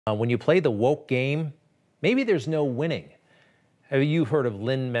When you play the woke game, maybe there's no winning. Have you heard of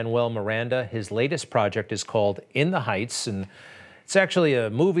Lin-Manuel Miranda? His latest project is called In the Heights, and it's actually a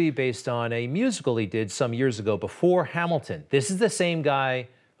movie based on a musical he did some years ago before Hamilton. This is the same guy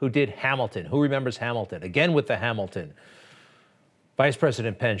who did Hamilton. Who remembers Hamilton? Again with the Hamilton. Vice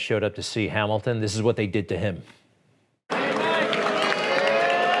President Pence showed up to see Hamilton. This is what they did to him.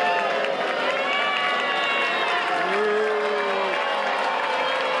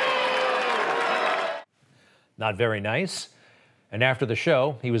 Not very nice. And after the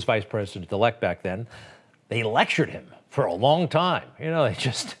show, he was vice president-elect back then, they lectured him for a long time. You know,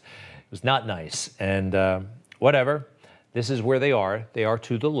 it was not nice. And whatever, this is where they are. They are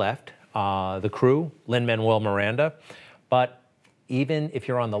to the left, the crew, Lin-Manuel Miranda. But even if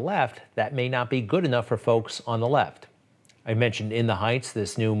you're on the left, that may not be good enough for folks on the left. I mentioned In the Heights,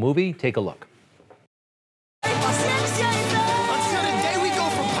 this new movie. Take a look.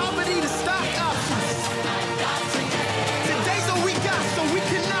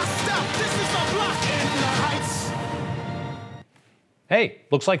 Hey,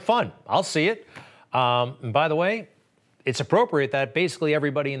 looks like fun. I'll see it. And by the way, it's appropriate that basically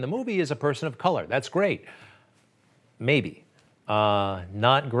everybody in the movie is a person of color. That's great. Maybe.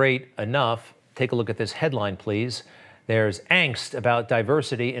 Not great enough. Take a look at this headline, please. There's angst about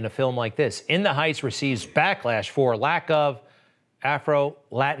diversity in a film like this. In the Heights receives backlash for lack of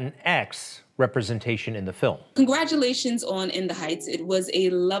Afro-Latinx representation in the film. Congratulations on In the Heights. It was a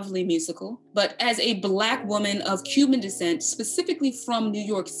lovely musical. But as a Black woman of Cuban descent, specifically from New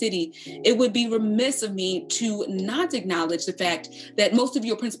York City, it would be remiss of me to not acknowledge the fact that most of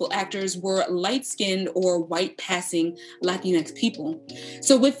your principal actors were light-skinned or white-passing Latinx people.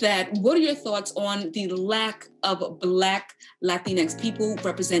 So with that, what are your thoughts on the lack of Black Latinx people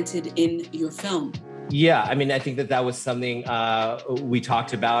represented in your film? Yeah, I mean, I think that was something we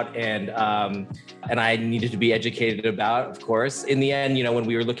talked about and I needed to be educated about, of course. In the end, you know, when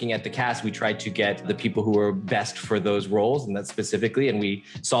we were looking at the cast, we tried to get the people who were best for those roles, and that specifically, and we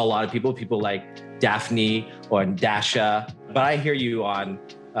saw a lot of people like Daphne or Dasha. But I hear you on,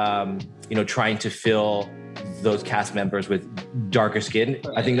 you know, trying to fill those cast members with darker skin.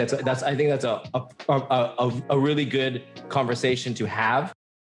 I think that's a really good conversation to have.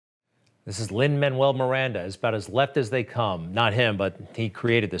 This is Lin-Manuel Miranda. It's about as left as they come. Not him, but he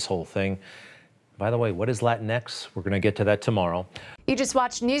created this whole thing. By the way, what is Latinx? We're going to get to that tomorrow. You just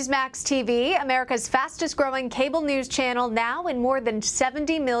watched Newsmax TV, America's fastest growing cable news channel, now in more than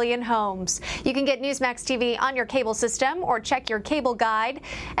 70 million homes. You can get Newsmax TV on your cable system or check your cable guide.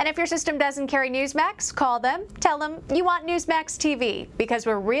 And if your system doesn't carry Newsmax, call them, tell them you want Newsmax TV, because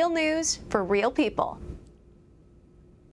we're real news for real people.